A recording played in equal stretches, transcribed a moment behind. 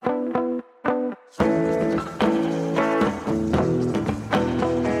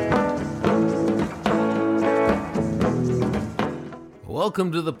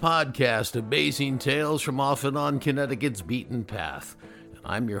Welcome to the podcast, Amazing Tales from Off and On Connecticut's Beaten Path.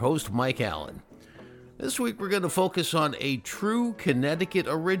 I'm your host, Mike Allen. This week we're going to focus on a true Connecticut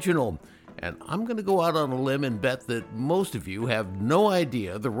original, and I'm going to go out on a limb and bet that most of you have no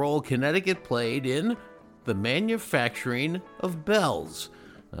idea the role Connecticut played in the manufacturing of bells.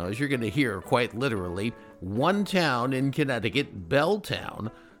 Now, as you're going to hear quite literally, one town in Connecticut, Belltown,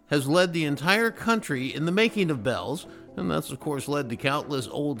 has led the entire country in the making of bells, and that's of course led to countless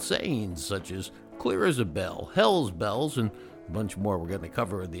old sayings such as clear as a bell, hell's bells, and a bunch more we're going to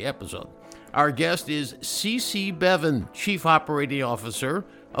cover in the episode. Our guest is C.C. Bevan, Chief Operating Officer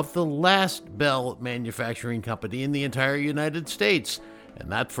of the last bell manufacturing company in the entire United States,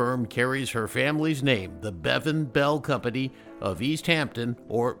 and that firm carries her family's name, the Bevan Bell Company of East Hampton,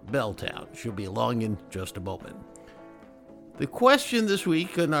 or Belltown. She'll be along in just a moment. The question this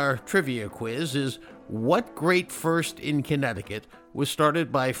week in our trivia quiz is, what great first in Connecticut was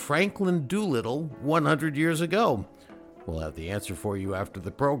started by Franklin Doolittle 100 years ago? We'll have the answer for you after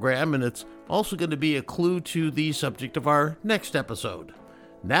the program, and it's also going to be a clue to the subject of our next episode.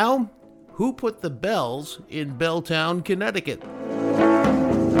 Now, who put the bells in Belltown, Connecticut?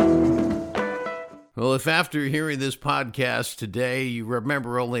 Well, if after hearing this podcast today you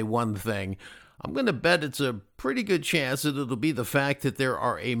remember only one thing, I'm going to bet it's a pretty good chance that it'll be the fact that there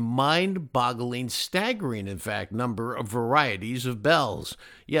are a mind-boggling, staggering, in fact, number of varieties of bells.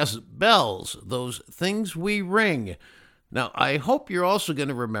 Yes, bells, those things we ring. Now, I hope you're also going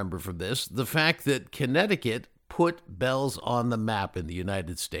to remember from this the fact that Connecticut put bells on the map in the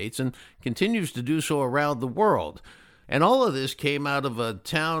United States and continues to do so around the world. And all of this came out of a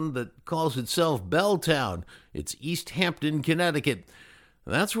town that calls itself Belltown. It's East Hampton, Connecticut.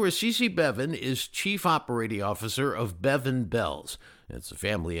 That's where C.C. Bevan is Chief Operating Officer of Bevan Bells. It's a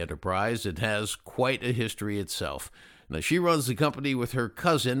family enterprise that has quite a history itself. Now, she runs the company with her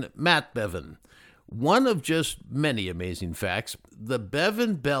cousin, Matt Bevan. One of just many amazing facts, the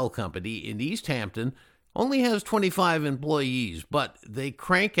Bevan Bell Company in East Hampton only has 25 employees, but they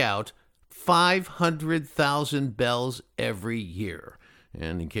crank out 500,000 bells every year.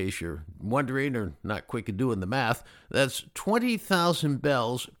 And in case you're wondering or not quick at doing the math, that's 20,000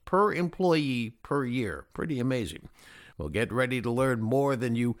 bells per employee per year. Pretty amazing. Well, get ready to learn more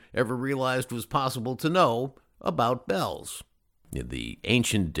than you ever realized was possible to know about bells. In the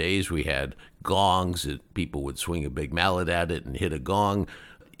ancient days, we had gongs that people would swing a big mallet at it and hit a gong.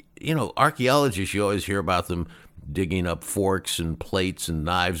 You know, archaeologists, you always hear about them digging up forks and plates and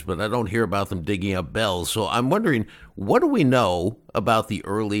knives, but I don't hear about them digging up bells. So I'm wondering, what do we know about the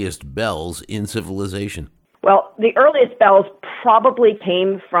earliest bells in civilization? Well, the earliest bells probably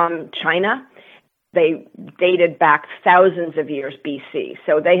came from China. They dated back thousands of years BC,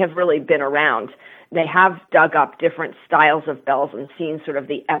 so they have really been around. They have dug up different styles of bells and seen sort of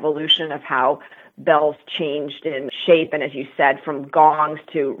the evolution of how bells changed in shape, and as you said, from gongs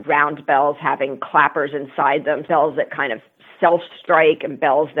to round bells having clappers inside them, bells that kind of self-strike and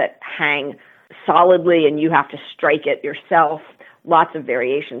bells that hang solidly and you have to strike it yourself. Lots of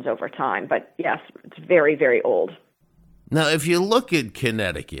variations over time, but yes, it's very, very old. Now, if you look at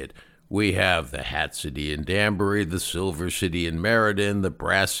Connecticut, we have the Hat City in Danbury, the Silver City in Meriden, the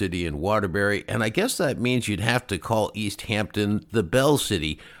Brass City in Waterbury, and I guess that means you'd have to call East Hampton the Bell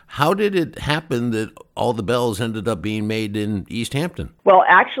City. How did it happen that all the bells ended up being made in East Hampton? Well,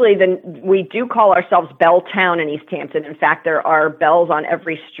 actually, we do call ourselves Belltown in East Hampton. In fact, there are bells on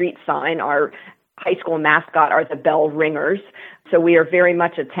every street sign. Our high school mascot are the bell ringers. So we are very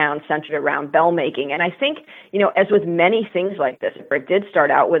much a town centered around bell making. And I think, as with many things like this, it did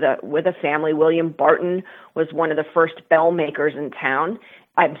start out with a family. William Barton was one of the first bell makers in town.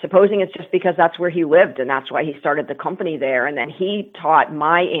 I'm supposing it's just because that's where he lived and that's why he started the company there. And then he taught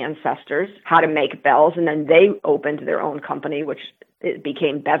my ancestors how to make bells, and then they opened their own company, which it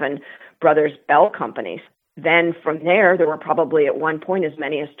became Bevan Brothers Bell Companies. Then from there were probably at one point as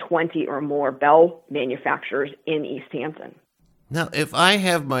many as 20 or more bell manufacturers in East Hampton. Now, if I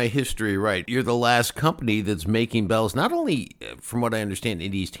have my history right, you're the last company that's making bells, not only, from what I understand,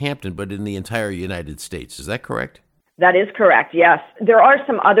 in East Hampton, but in the entire United States. Is that correct? That is correct, yes. There are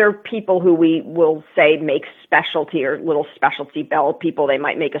some other people who we will say make specialty or little specialty bell people. They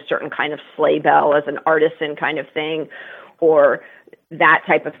might make a certain kind of sleigh bell as an artisan kind of thing or that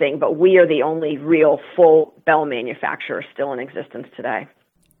type of thing. But we are the only real full bell manufacturer still in existence today.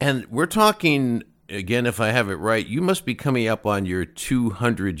 And we're talking, again, if I have it right, you must be coming up on your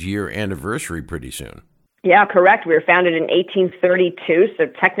 200-year anniversary pretty soon. Yeah, correct. We were founded in 1832, so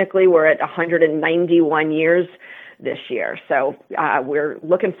technically we're at 191 years this year. So we're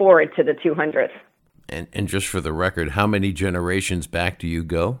looking forward to the 200th. And just for the record, how many generations back do you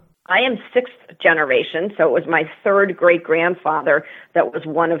go? I am sixth generation, so it was my third great-grandfather that was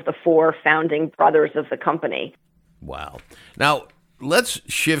one of the four founding brothers of the company. Wow. Now, let's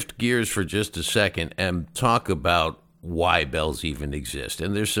shift gears for just a second and talk about why bells even exist.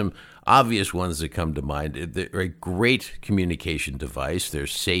 And there's some obvious ones that come to mind. They're a great communication device. They're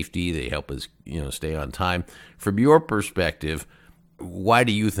safety. They help us, stay on time. From your perspective, why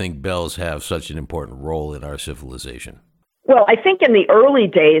do you think bells have such an important role in our civilization? Well, I think in the early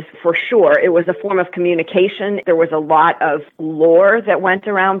days, for sure, it was a form of communication. There was a lot of lore that went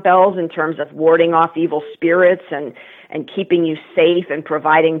around bells in terms of warding off evil spirits and keeping you safe and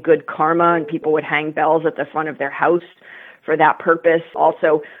providing good karma, and people would hang bells at the front of their house for that purpose.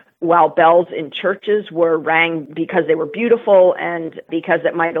 Also, while bells in churches were rang because they were beautiful and because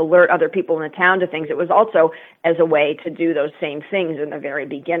it might alert other people in the town to things, it was also as a way to do those same things in the very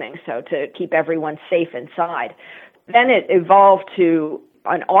beginning, so to keep everyone safe inside. Then it evolved to,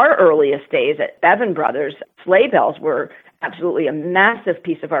 on our earliest days at Bevan Brothers, sleigh bells were absolutely a massive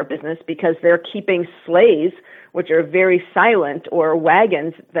piece of our business because they're keeping sleighs, which are very silent, or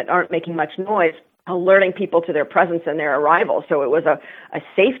wagons that aren't making much noise, alerting people to their presence and their arrival. So it was a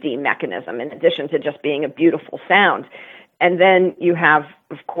safety mechanism in addition to just being a beautiful sound. And then you have,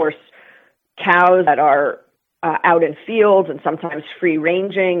 of course, cows that are out in fields and sometimes free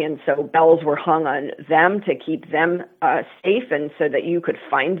ranging, and so bells were hung on them to keep them safe, and so that you could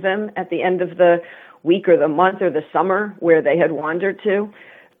find them at the end of the week or the month or the summer where they had wandered to.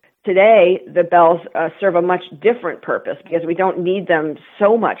 Today, the bells serve a much different purpose because we don't need them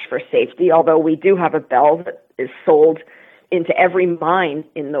so much for safety, although we do have a bell that is sold into every mine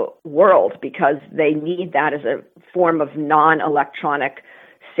in the world because they need that as a form of non-electronic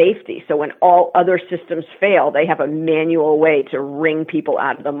safety. So when all other systems fail, they have a manual way to wring people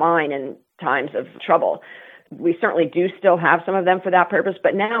out of the mine in times of trouble. We certainly do still have some of them for that purpose,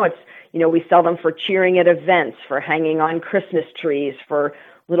 but now it's, we sell them for cheering at events, for hanging on Christmas trees, for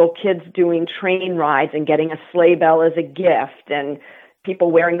little kids doing train rides and getting a sleigh bell as a gift, and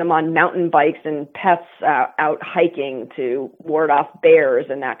people wearing them on mountain bikes and pets out hiking to ward off bears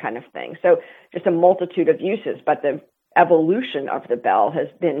and that kind of thing. So just a multitude of uses, but the evolution of the bell has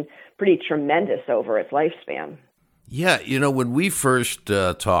been pretty tremendous over its lifespan. Yeah, when we first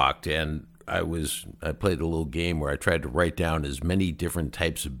talked, and I played a little game where I tried to write down as many different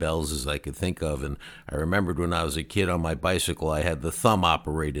types of bells as I could think of. And I remembered when I was a kid on my bicycle, I had the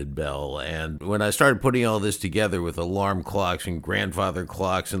thumb-operated bell. And when I started putting all this together with alarm clocks and grandfather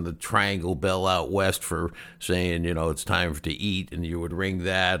clocks and the triangle bell out west for saying, it's time to eat, and you would ring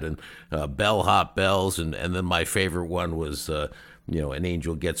that, and bellhop bells. And then my favorite one was an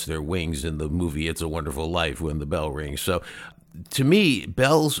angel gets their wings in the movie It's a Wonderful Life when the bell rings. So to me,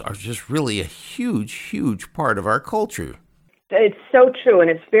 bells are just really a huge, huge part of our culture. It's so true, and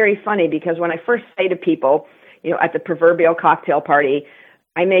it's very funny because when I first say to people, at the proverbial cocktail party,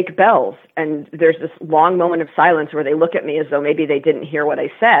 I make bells, and there's this long moment of silence where they look at me as though maybe they didn't hear what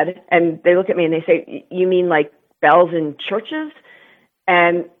I said, and they look at me and they say, "You mean like bells in churches?"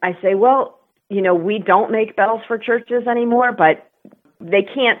 And I say, well, we don't make bells for churches anymore, but they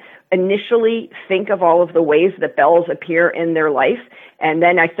can't initially think of all of the ways that bells appear in their life. And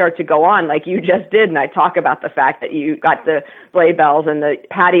then I start to go on like you just did, and I talk about the fact that you got the sleigh bells and the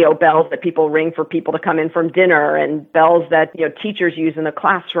patio bells that people ring for people to come in from dinner, and bells that teachers use in the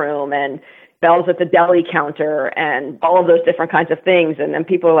classroom, and bells at the deli counter, and all of those different kinds of things. And then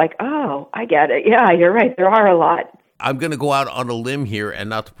people are like, oh, I get it. Yeah, you're right. There are a lot. I'm going to go out on a limb here, and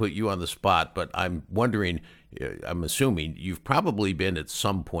not to put you on the spot, but I'm assuming you've probably been at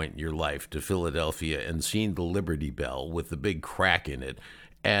some point in your life to Philadelphia and seen the Liberty Bell with the big crack in it.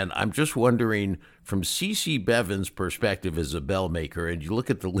 And I'm just wondering, from C.C. Bevan's perspective as a bell maker, and you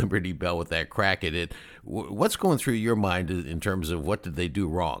look at the Liberty Bell with that crack in it, what's going through your mind in terms of what did they do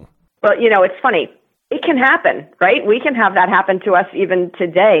wrong? Well, it's funny. It can happen, right? We can have that happen to us even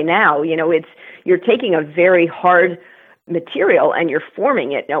today now. You're taking a very hard material and you're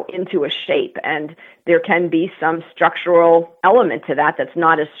forming it into a shape, and there can be some structural element to that that's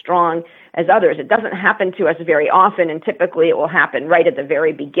not as strong as others. It doesn't happen to us very often, and typically it will happen right at the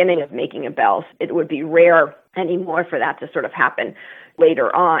very beginning of making a bell. It would be rare anymore for that to sort of happen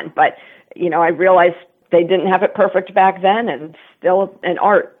later on, but I realized they didn't have it perfect back then, and still an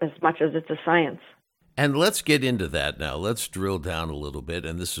art as much as it's a science. And let's get into that now. Let's drill down a little bit.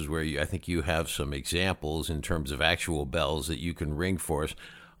 And this is where I think you have some examples in terms of actual bells that you can ring for us.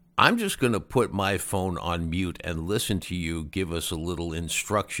 I'm just going to put my phone on mute and listen to you give us a little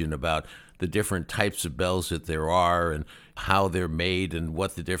instruction about the different types of bells that there are and how they're made and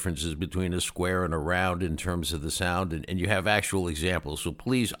what the difference is between a square and a round in terms of the sound. And you have actual examples. So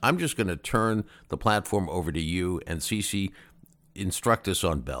please, I'm just going to turn the platform over to you, and Cece, instruct us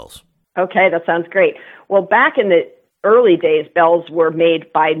on bells. Okay, that sounds great. Well, back in the early days, bells were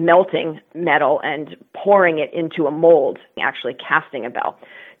made by melting metal and pouring it into a mold, actually casting a bell.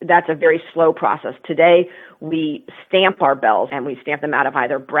 That's a very slow process. Today, we stamp our bells, and we stamp them out of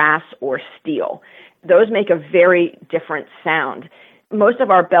either brass or steel. Those make a very different sound. Most of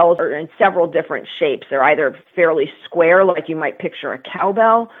our bells are in several different shapes. They're either fairly square, like you might picture a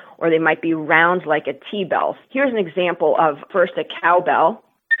cowbell, or they might be round like a T-bell. Here's an example of first a cowbell,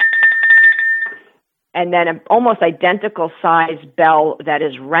 and then an almost identical size bell that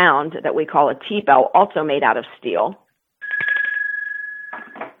is round that we call a T-bell, also made out of steel.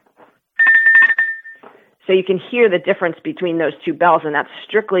 So you can hear the difference between those two bells, and that's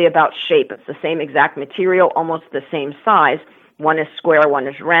strictly about shape. It's the same exact material, almost the same size. One is square, one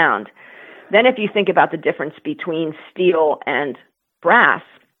is round. Then if you think about the difference between steel and brass,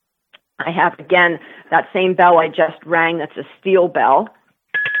 I have, again, that same bell I just rang that's a steel bell,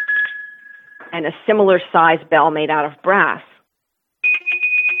 and a similar size bell made out of brass.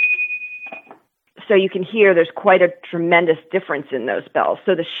 So you can hear there's quite a tremendous difference in those bells.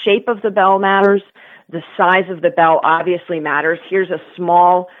 So the shape of the bell matters. The size of the bell obviously matters. Here's a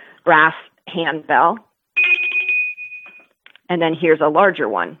small brass hand bell, and then here's a larger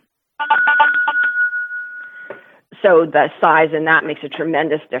one. So the size in that makes a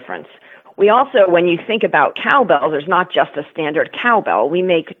tremendous difference. We also, when you think about cowbells, there's not just a standard cowbell. We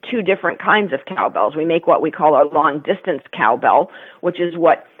make two different kinds of cowbells. We make what we call a long-distance cowbell, which is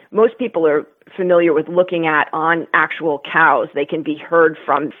what most people are familiar with looking at on actual cows. They can be heard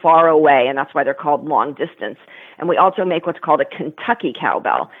from far away, and that's why they're called long distance. And we also make what's called a Kentucky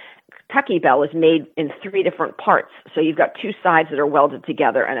cowbell. Kentucky bell is made in three different parts. So you've got two sides that are welded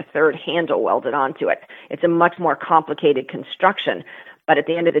together and a third handle welded onto it. It's a much more complicated construction. But at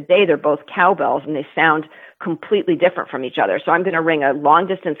the end of the day, they're both cowbells, and they sound completely different from each other. So I'm going to ring a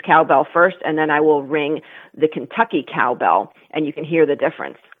long-distance cowbell first, and then I will ring the Kentucky cowbell, and you can hear the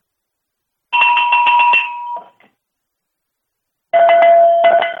difference.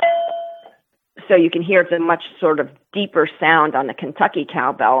 So you can hear it's a much sort of deeper sound on the Kentucky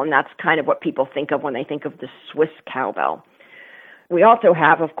cowbell, and that's kind of what people think of when they think of the Swiss cowbell. We also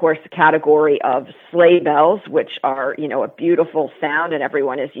have, of course, the category of sleigh bells, which are, a beautiful sound, and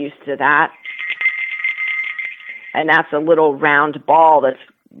everyone is used to that. And that's a little round ball that's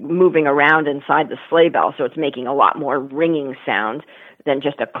moving around inside the sleigh bell, so it's making a lot more ringing sound than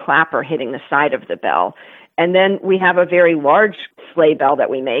just a clapper hitting the side of the bell. And then we have a very large sleigh bell that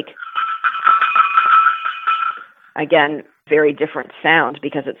we make. Again, very different sound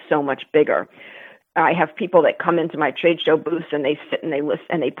because it's so much bigger. I have people that come into my trade show booths, and they sit and they listen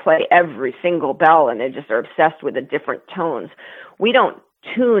and they play every single bell, and they just are obsessed with the different tones. We don't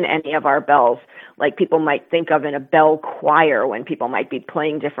tune any of our bells like people might think of in a bell choir when people might be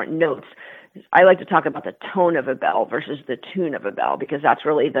playing different notes. I like to talk about the tone of a bell versus the tune of a bell, because that's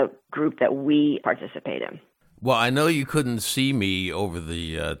really the group that we participate in. Well, I know you couldn't see me over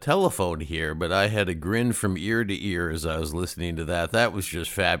the telephone here, but I had a grin from ear to ear as I was listening to that. That was just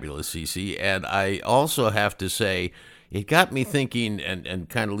fabulous, Cece. And I also have to say, it got me thinking, and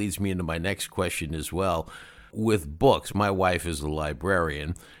kind of leads me into my next question as well. With books, my wife is a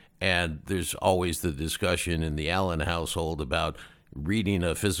librarian, and there's always the discussion in the Allen household about reading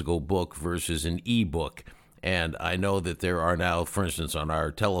a physical book versus an e-book. And I know that there are now, for instance, on our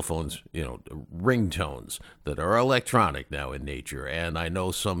telephones, ringtones that are electronic now in nature. And I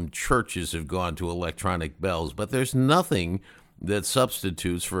know some churches have gone to electronic bells, but there's nothing that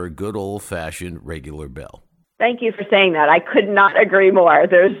substitutes for a good old-fashioned regular bell. Thank you for saying that. I could not agree more.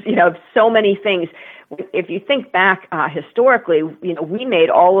 There's, so many things. If you think back historically, we made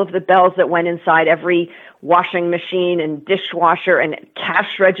all of the bells that went inside every washing machine and dishwasher and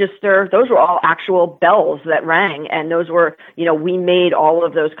cash register. Those were all actual bells that rang. And those were, we made all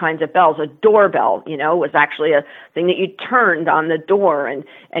of those kinds of bells. A doorbell, was actually a thing that you turned on the door and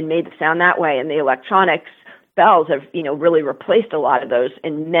made the sound that way. And the electronics bells have, really replaced a lot of those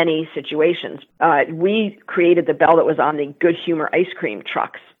in many situations. We created the bell that was on the Good Humor ice cream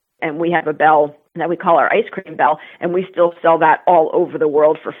trucks. And we have a bell that we call our ice cream bell, and we still sell that all over the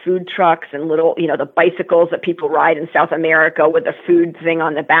world for food trucks and little, the bicycles that people ride in South America with the food thing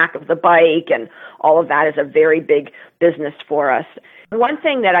on the back of the bike, and all of that is a very big business for us. One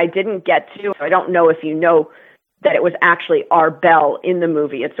thing that I didn't get to, I don't know if you know that it was actually our bell in the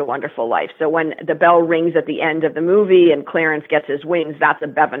movie It's a Wonderful Life. So when the bell rings at the end of the movie and Clarence gets his wings, that's a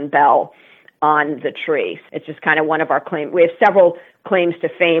Bevan bell on the tree. It's just kind of one of our claims. We have several claims to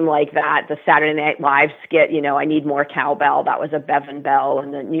fame like that. The Saturday Night Live skit, I need more cowbell, that was a Bevan bell.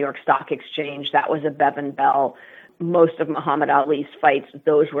 And the New York Stock Exchange, that was a Bevan bell. Most of Muhammad Ali's fights,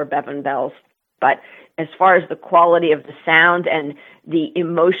 those were Bevan bells. But as far as the quality of the sound and the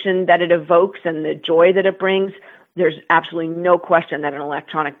emotion that it evokes and the joy that it brings, there's absolutely no question that an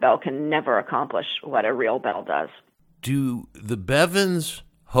electronic bell can never accomplish what a real bell does. Do the Bevans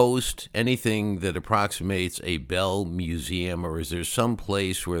host anything that approximates a bell museum, or is there some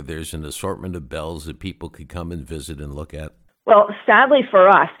place where there's an assortment of bells that people could come and visit and look at? Well, sadly for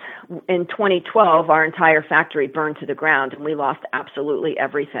us, in 2012, our entire factory burned to the ground and we lost absolutely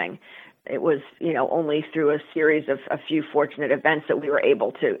everything. It was, only through a series of a few fortunate events that we were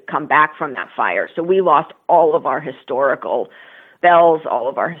able to come back from that fire. So we lost all of our historical bells, all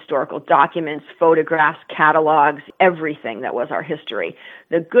of our historical documents, photographs, catalogs, everything that was our history.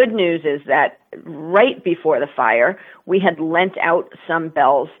 The good news is that right before the fire, we had lent out some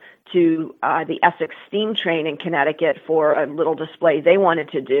bells to the Essex Steam Train in Connecticut for a little display they wanted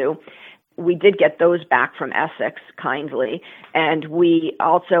to do. We did get those back from Essex kindly, and we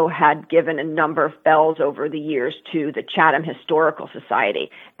also had given a number of bells over the years to the Chatham Historical Society,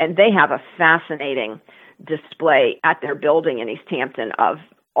 and they have a fascinating display at their building in East Hampton of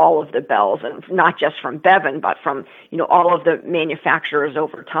all of the bells, and not just from Bevan, but from all of the manufacturers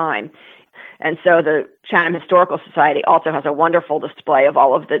over time. And so the Chatham Historical Society also has a wonderful display of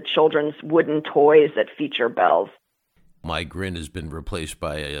all of the children's wooden toys that feature bells. My grin has been replaced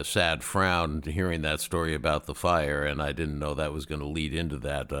by a sad frown hearing that story about the fire, and I didn't know that was going to lead into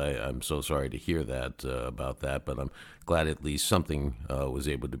that. I'm so sorry to hear that about that, but I'm glad at least something was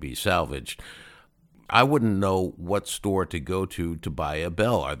able to be salvaged. I wouldn't know what store to go to buy a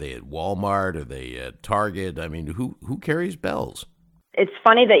bell. Are they at Walmart? Are they at Target? I mean, who carries bells? It's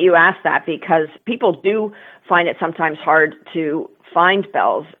funny that you ask that because people do find it sometimes hard to find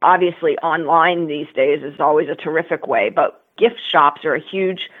bells. Obviously, online these days is always a terrific way, but gift shops are a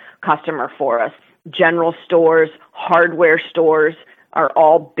huge customer for us. General stores, hardware stores are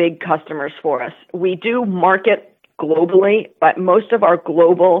all big customers for us. We do market globally, but most of our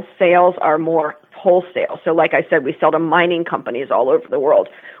global sales are more wholesale. So like I said, we sell to mining companies all over the world,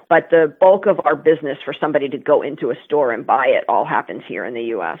 but the bulk of our business for somebody to go into a store and buy it all happens here in the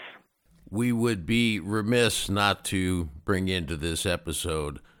U.S. We would be remiss not to bring into this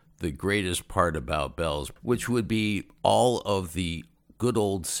episode the greatest part about bells, which would be all of the good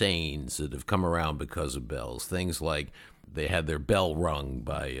old sayings that have come around because of bells. Things like they had their bell rung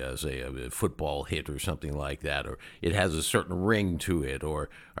by, say, a football hit or something like that, or it has a certain ring to it, or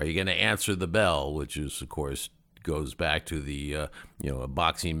are you going to answer the bell, which is, of course, goes back to the, a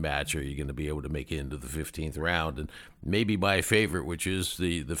boxing match, are you going to be able to make it into the 15th round? And maybe my favorite, which is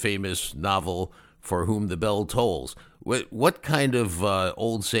the famous novel For Whom the Bell Tolls. What kind of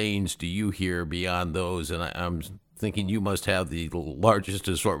old sayings do you hear beyond those? And I'm thinking you must have the largest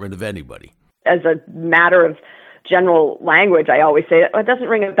assortment of anybody. As a matter of general language, I always say it doesn't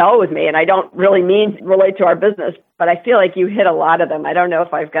ring a bell with me, and I don't really mean relate to our business, but I feel like you hit a lot of them. I don't know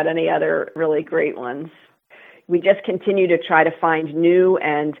if I've got any other really great ones. We just continue to try to find new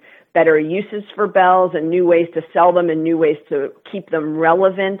and better uses for bells and new ways to sell them and new ways to keep them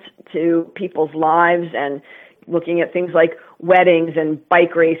relevant to people's lives, and looking at things like weddings and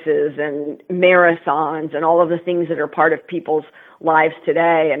bike races and marathons and all of the things that are part of people's lives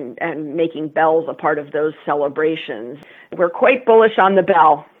today, and making bells a part of those celebrations. We're quite bullish on the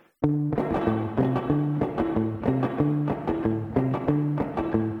bell.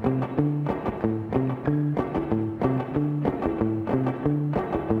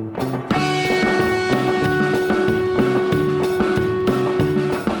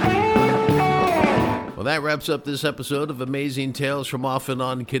 Well, that wraps up this episode of Amazing Tales from Off and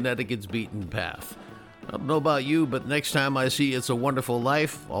On Connecticut's Beaten Path. I don't know about you, but next time I see It's a Wonderful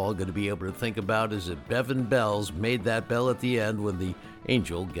Life, all I'm going to be able to think about is that Bevan Bells made that bell at the end when the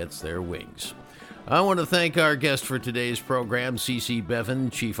angel gets their wings. I want to thank our guest for today's program, C.C. Bevan,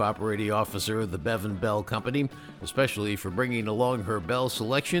 Chief Operating Officer of the Bevan Bell Company, especially for bringing along her bell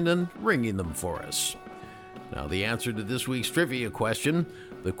selection and ringing them for us. Now, the answer to this week's trivia question.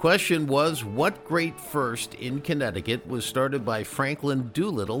 The question was, what great first in Connecticut was started by Franklin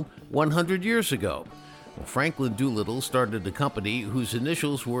Doolittle 100 years ago? Well, Franklin Doolittle started a company whose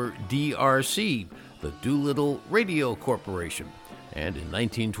initials were DRC, the Doolittle Radio Corporation. And in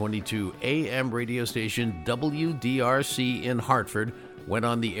 1922, AM radio station WDRC in Hartford went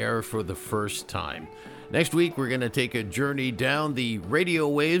on the air for the first time. Next week, we're going to take a journey down the radio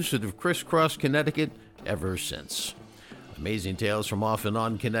waves that have crisscrossed Connecticut ever since. Amazing Tales from Off and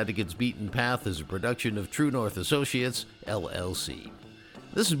On Connecticut's Beaten Path is a production of True North Associates, LLC.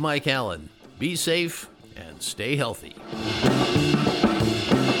 This is Mike Allen. Be safe and stay healthy.